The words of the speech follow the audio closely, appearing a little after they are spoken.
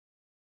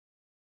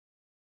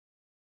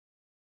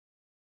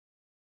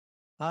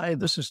Hi,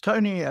 this is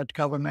Tony at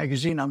Cover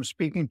Magazine. I'm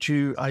speaking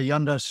to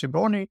Ayanda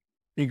Seboni,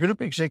 the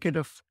Group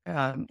Executive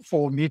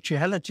for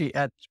Mutuality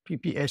at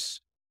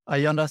PPS.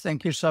 Ayanda,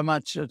 thank you so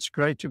much. It's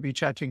great to be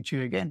chatting to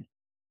you again.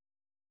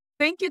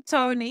 Thank you,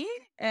 Tony.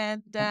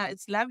 And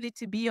it's lovely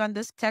to be on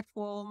this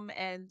platform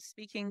and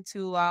speaking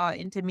to our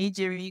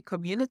intermediary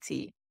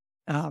community.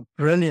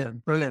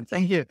 Brilliant, brilliant.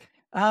 Thank you.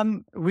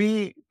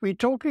 We're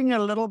talking a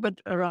little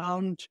bit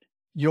around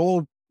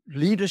your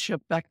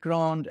leadership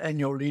background and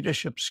your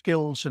leadership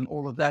skills and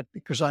all of that,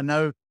 because I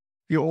know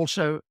you're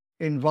also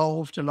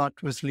involved a lot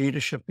with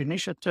leadership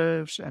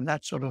initiatives and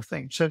that sort of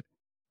thing. So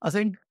I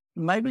think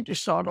maybe to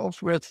start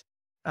off with,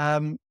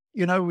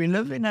 we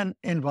live in an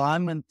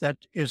environment that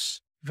is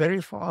very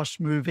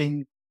fast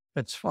moving,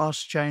 it's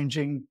fast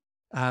changing,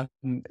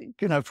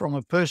 from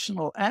a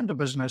personal and a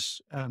business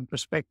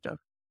perspective.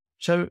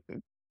 So,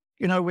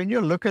 when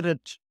you look at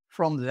it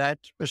from that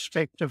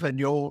perspective and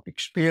your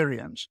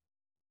experience,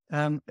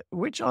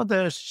 which are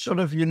the sort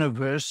of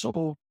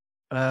universal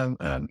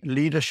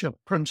leadership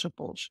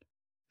principles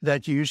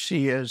that you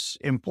see as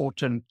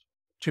important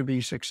to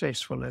be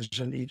successful as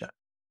a leader?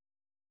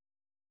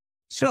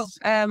 Sure.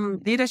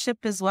 Leadership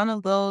is one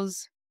of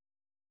those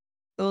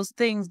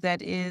things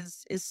that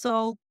is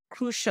so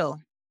crucial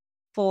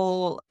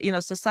for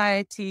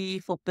society,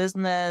 for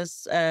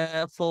business,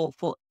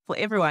 for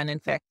everyone, in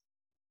fact.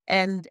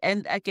 And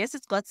I guess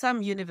it's got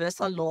some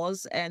universal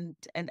laws and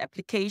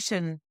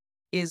application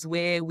is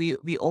where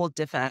we all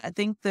differ. I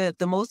think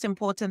the most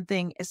important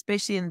thing,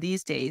 especially in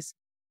these days,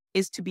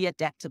 is to be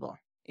adaptable,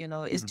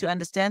 is to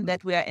understand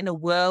that we are in a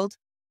world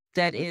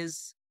that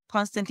is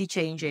constantly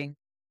changing.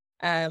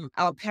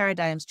 Our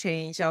paradigms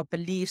change, our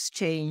beliefs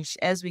change.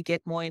 As we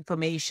get more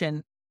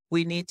information,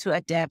 we need to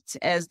adapt.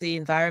 As the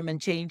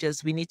environment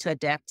changes, we need to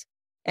adapt.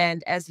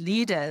 And as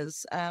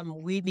leaders,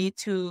 we need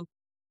to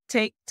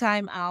take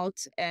time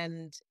out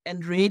and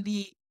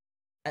really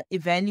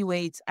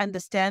evaluate,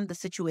 understand the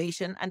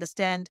situation,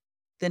 understand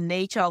the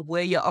nature of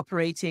where you're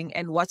operating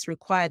and what's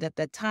required at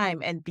that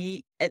time, and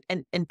be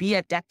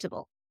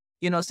adaptable.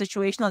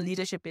 Situational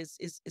leadership is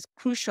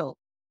crucial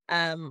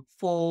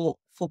for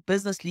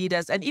business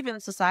leaders and even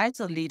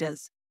societal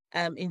leaders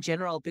in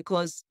general,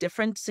 because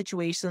different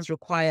situations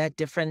require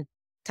different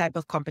type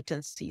of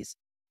competencies.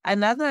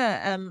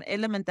 Another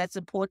element that's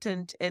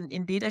important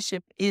in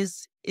leadership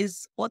is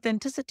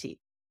authenticity.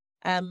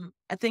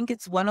 I think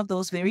it's one of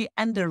those very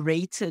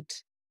underrated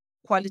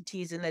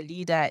qualities in a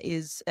leader,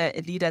 is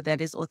a leader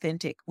that is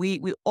authentic.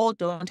 We all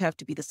don't have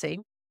to be the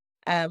same.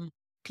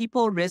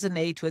 People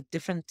resonate with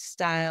different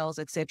styles,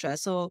 etc.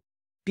 So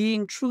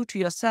being true to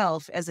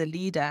yourself as a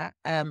leader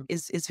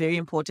is very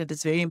important.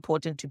 It's very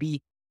important to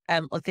be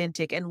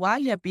authentic. And while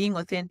you're being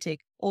authentic,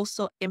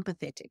 also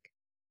empathetic.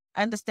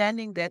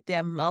 Understanding that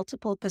there are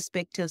multiple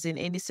perspectives in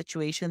any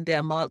situation, there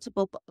are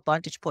multiple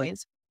vantage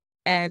points,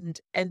 and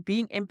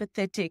being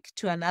empathetic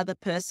to another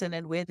person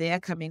and where they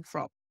are coming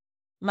from.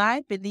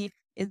 My belief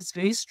is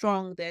very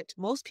strong that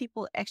most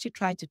people actually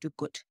try to do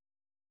good.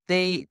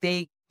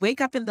 They wake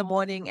up in the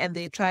morning and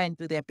they try and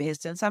do their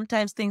best. And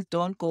sometimes things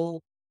don't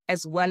go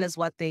as well as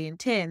what they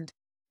intend,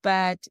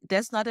 but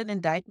that's not an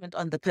indictment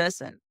on the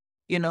person.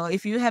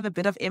 If you have a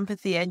bit of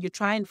empathy and you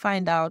try and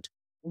find out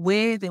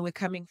where they were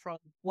coming from,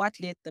 what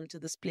led them to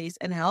this place,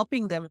 and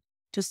helping them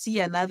to see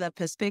another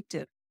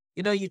perspective,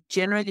 you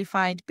generally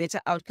find better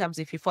outcomes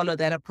if you follow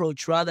that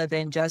approach rather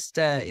than just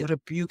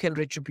rebuke and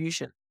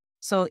retribution.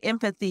 So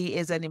empathy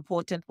is an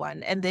important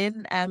one. And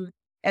then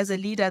as a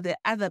leader, the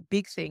other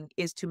big thing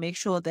is to make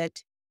sure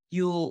that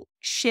you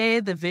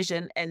share the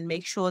vision and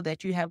make sure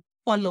that you have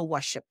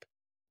followership.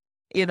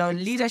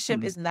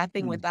 Leadership is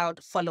nothing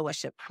without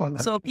followership.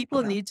 So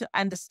people need to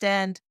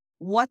understand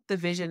what the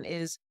vision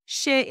is,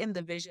 share in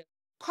the vision,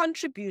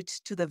 contribute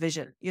to the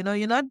vision.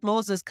 You're not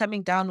Moses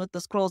coming down with the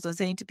scrolls and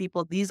saying to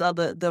people, these are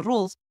the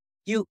rules.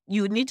 You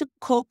need to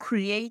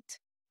co-create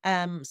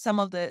some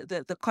of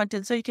the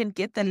content so you can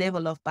get the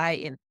level of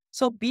buy-in.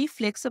 So be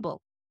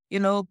flexible,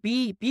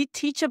 be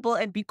teachable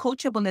and be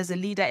coachable as a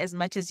leader as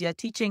much as you're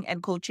teaching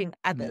and coaching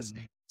others.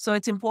 So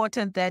it's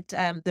important that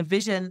the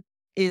vision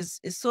is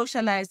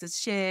socialized, is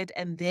shared,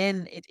 and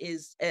then it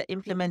is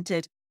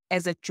implemented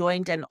as a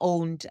joint and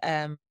owned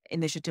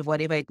initiative,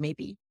 whatever it may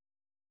be.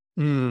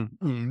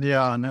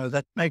 Yeah, no,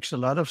 that makes a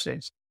lot of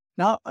sense.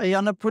 Now,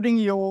 Ayana, putting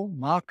your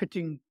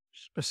marketing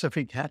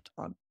specific hat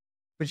on,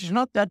 which is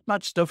not that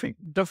much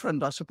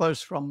different, I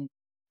suppose, from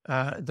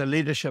the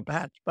leadership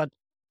hat, but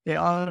there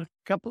are a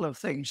couple of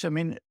things. I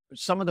mean,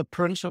 some of the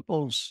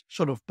principles,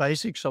 sort of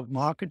basics of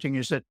marketing,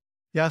 is that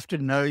you have to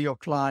know your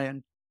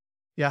client,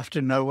 you have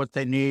to know what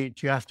they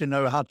need, you have to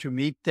know how to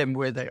meet them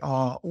where they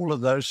are, all of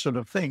those sort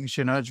of things.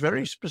 It's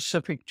very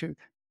specific to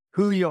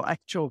who your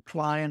actual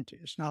client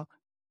is. Now,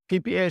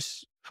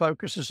 PPS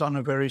focuses on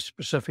a very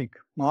specific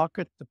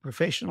market, the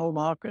professional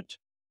market.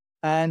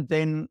 And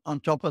then on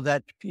top of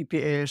that,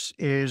 PPS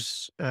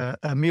is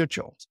a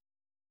mutual.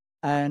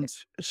 And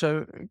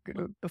so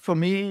for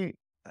me,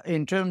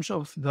 in terms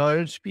of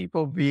those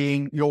people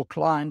being your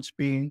clients,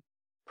 being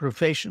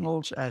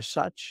professionals as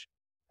such,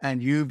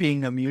 and you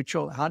being a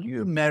mutual, how do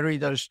you marry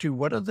those two?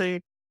 What are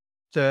the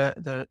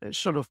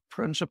sort of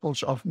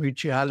principles of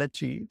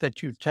mutuality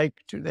that you take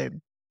to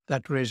them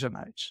that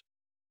resonates?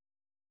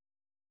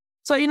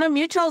 So,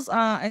 mutuals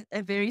are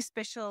a very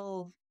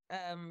special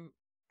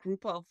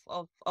group of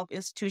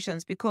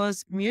institutions,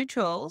 because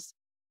mutuals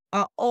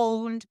are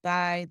owned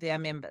by their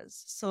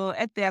members. So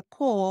at their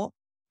core,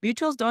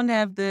 mutuals don't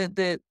have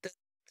the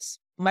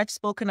much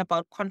spoken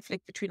about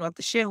conflict between what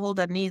the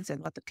shareholder needs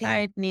and what the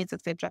client needs,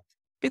 etc.,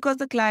 because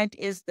the client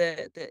is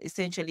the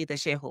essentially the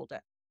shareholder.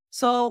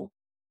 So,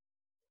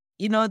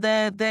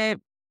 the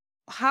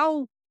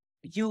how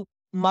you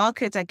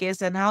market, I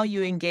guess, and how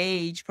you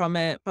engage from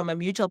a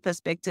mutual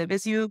perspective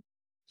is you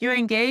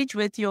engage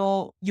with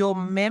your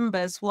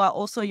members who are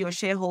also your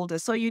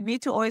shareholders. So you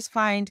need to always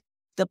find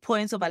the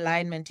points of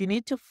alignment. You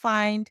need to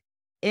find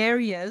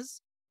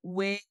areas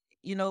where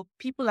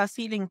people are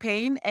feeling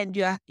pain, and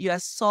you are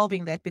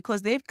solving that,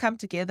 because they've come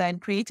together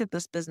and created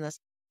this business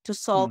to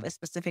solve a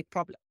specific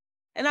problem.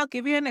 And I'll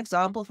give you an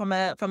example from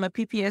a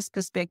PPS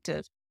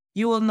perspective.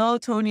 You will know,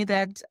 Tony,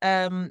 that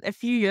a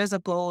few years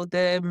ago,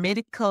 the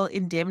medical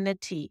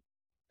indemnity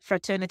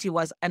fraternity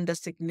was under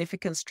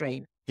significant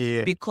strain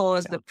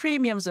because the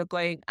premiums are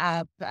going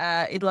up.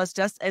 It was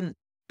just, and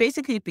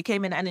basically it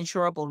became an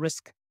uninsurable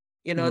risk.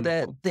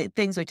 The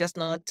things were just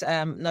not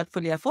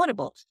fully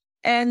affordable.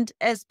 And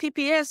as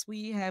PPS,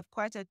 we have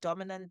quite a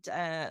dominant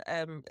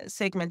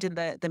segment in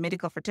the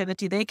medical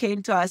fraternity. They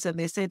came to us and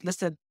they said,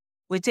 listen,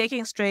 we're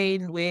taking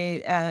strain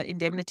where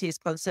indemnity is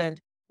concerned.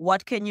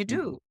 What can you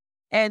do?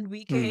 And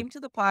we came to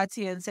the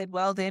party and said,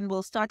 well, then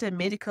we'll start a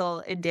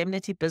medical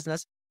indemnity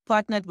business,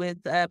 partnered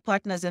with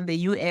partners in the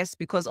US,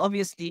 because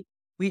obviously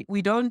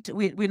we're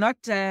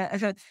not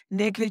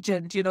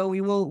negligent.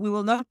 We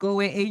will not go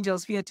where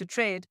angels fear to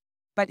tread.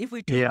 But if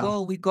we do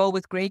go, we go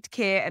with great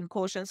care and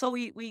caution. So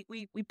we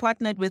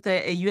partnered with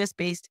a US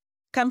based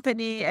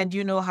company, and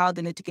you know how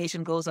the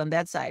litigation goes on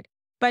that side.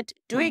 But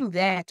doing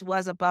that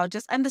was about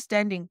just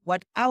understanding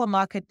what our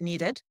market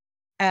needed,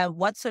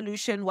 what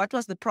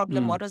was the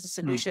problem, what was the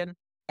solution,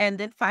 and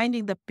then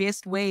finding the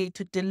best way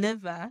to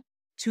deliver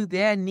to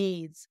their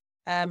needs,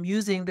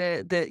 using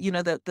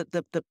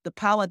the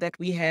power that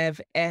we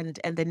have and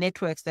the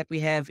networks that we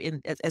have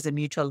as a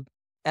mutual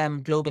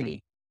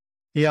globally.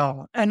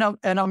 Yeah, and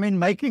I mean,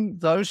 making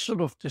those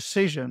sort of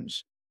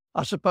decisions,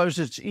 I suppose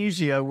it's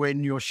easier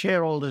when your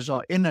shareholders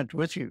are in it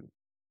with you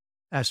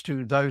as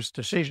to those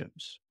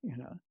decisions.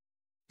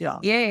 Yeah.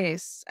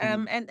 Yes.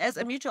 And as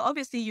a mutual,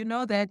 obviously, you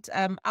know that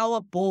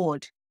our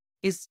board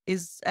is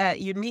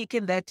unique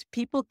in that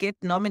people get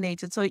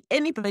nominated. So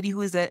anybody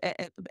who is a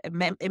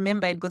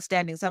member in good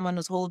standing, someone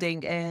who's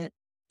holding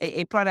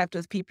a product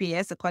with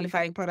PPS, a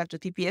qualifying product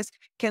with PPS,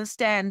 can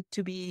stand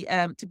to be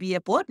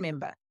a board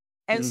member.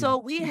 And so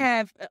we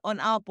have on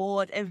our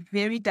board a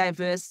very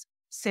diverse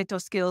set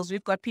of skills.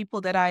 We've got people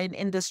that are in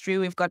industry.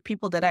 We've got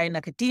people that are in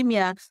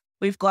academia.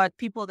 We've got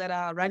people that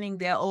are running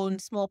their own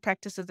small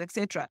practices,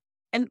 etc.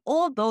 And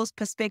all those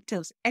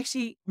perspectives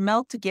actually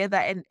melt together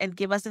and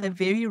give us a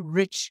very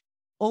rich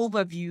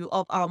overview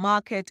of our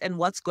market and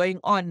what's going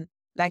on,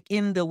 like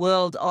in the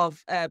world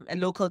of a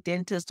local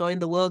dentist, or in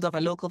the world of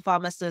a local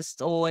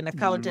pharmacist or an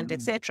accountant,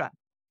 etc.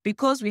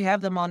 Because we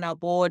have them on our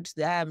board,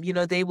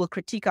 they will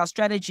critique our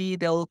strategy,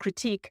 they'll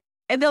critique,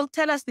 and they'll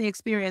tell us the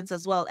experience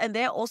as well. And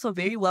they're also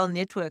very well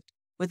networked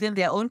within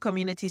their own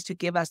communities to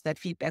give us that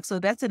feedback. So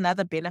that's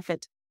another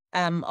benefit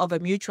of a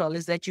mutual,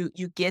 is that you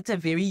get a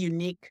very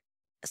unique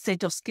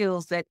set of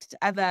skills that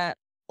other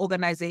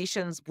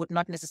organizations would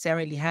not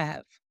necessarily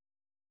have.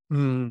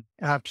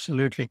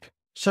 Absolutely.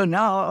 So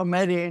now,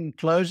 Mary, in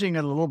closing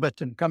a little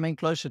bit and coming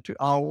closer to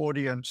our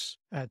audience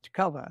to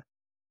cover,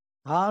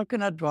 how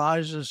can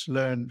advisors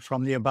learn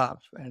from the above,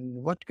 and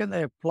what can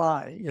they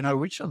apply?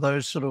 Which of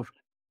those sort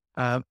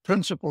of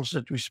principles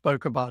that we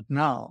spoke about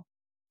now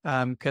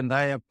can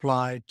they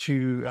apply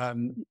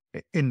to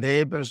in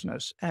their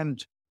business,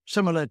 and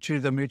similar to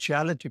the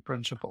mutuality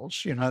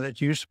principles,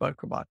 that you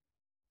spoke about,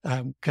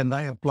 can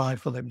they apply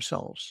for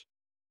themselves?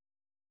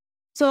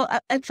 So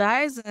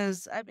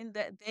advisors, I mean,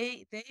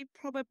 they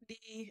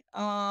probably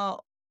are.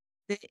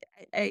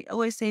 I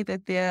always say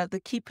that they're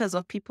the keepers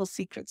of people's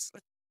secrets.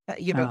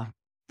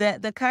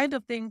 The kind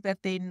of thing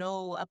that they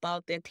know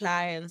about their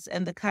clients,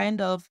 and the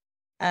kind of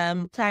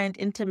client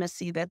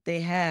intimacy that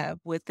they have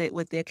with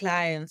their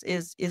clients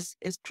is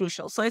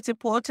crucial. So it's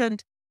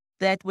important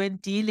that when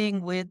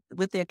dealing with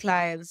their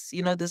clients,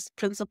 this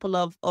principle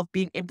of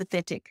being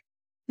empathetic,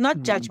 not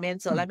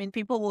judgmental. I mean,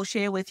 people will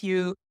share with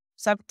you.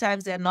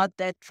 Sometimes they're not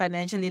that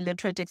financially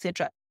literate,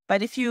 etc.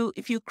 But if you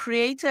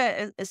create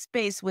a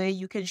space where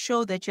you can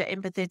show that you're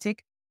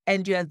empathetic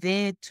and you're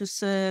there to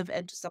serve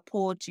and to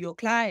support your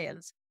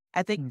clients,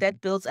 I think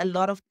that builds a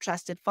lot of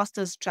trust. It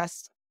fosters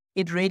trust.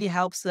 It really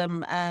helps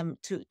them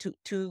to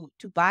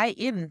buy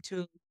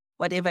into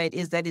whatever it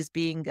is that is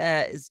being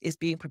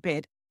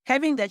prepared.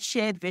 Having that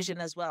shared vision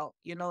as well,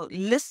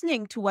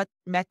 listening to what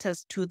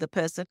matters to the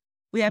person.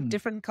 We have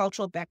different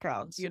cultural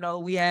backgrounds.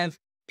 We have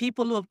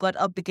people who have got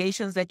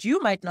obligations that you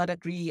might not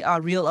agree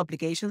are real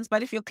obligations.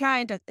 But if your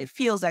client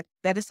feels that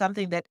that is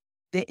something that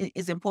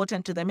is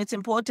important to them, it's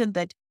important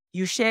that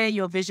you share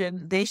your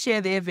vision, they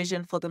share their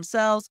vision for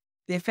themselves,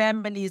 their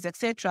families,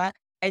 etc.,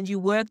 and you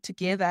work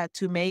together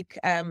to make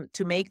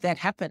that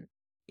happen.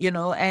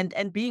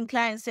 And being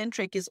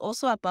client-centric is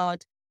also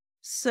about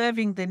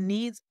serving the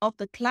needs of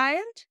the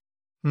client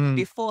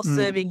before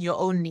serving your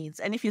own needs.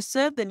 And if you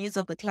serve the needs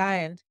of the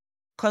client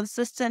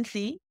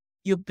consistently,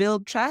 you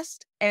build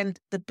trust and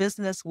the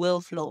business will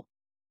flow.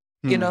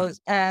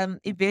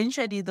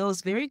 Eventually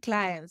those very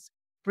clients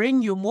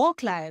bring you more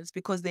clients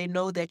because they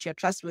know that you're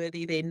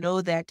trustworthy. They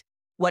know that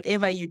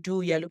whatever you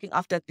do, you're looking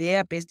after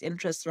their best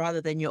interests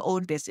rather than your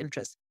own best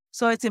interests.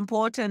 So it's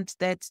important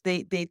that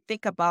they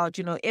think about,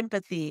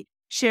 empathy,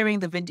 sharing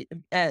the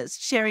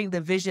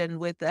vision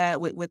with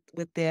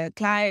their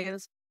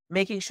clients,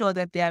 making sure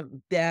that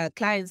they're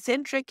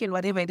client-centric in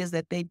whatever it is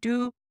that they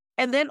do,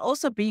 and then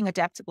also being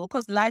adaptable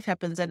because life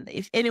happens. And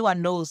if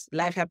anyone knows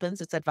life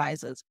happens, it's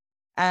advisors.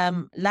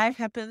 Life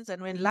happens,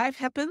 and when life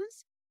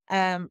happens,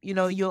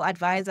 your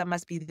advisor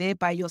must be there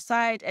by your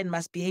side and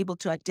must be able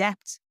to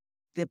adapt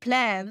the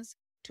plans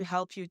to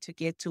help you to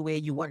get to where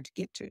you want to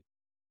get to.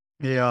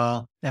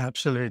 Yeah,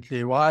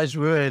 absolutely. Wise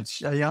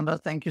words.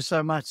 Ayanda, thank you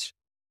so much.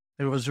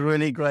 It was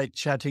really great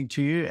chatting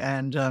to you.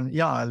 And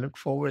I look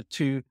forward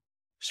to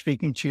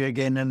speaking to you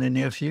again in the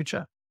near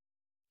future.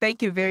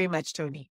 Thank you very much, Tony.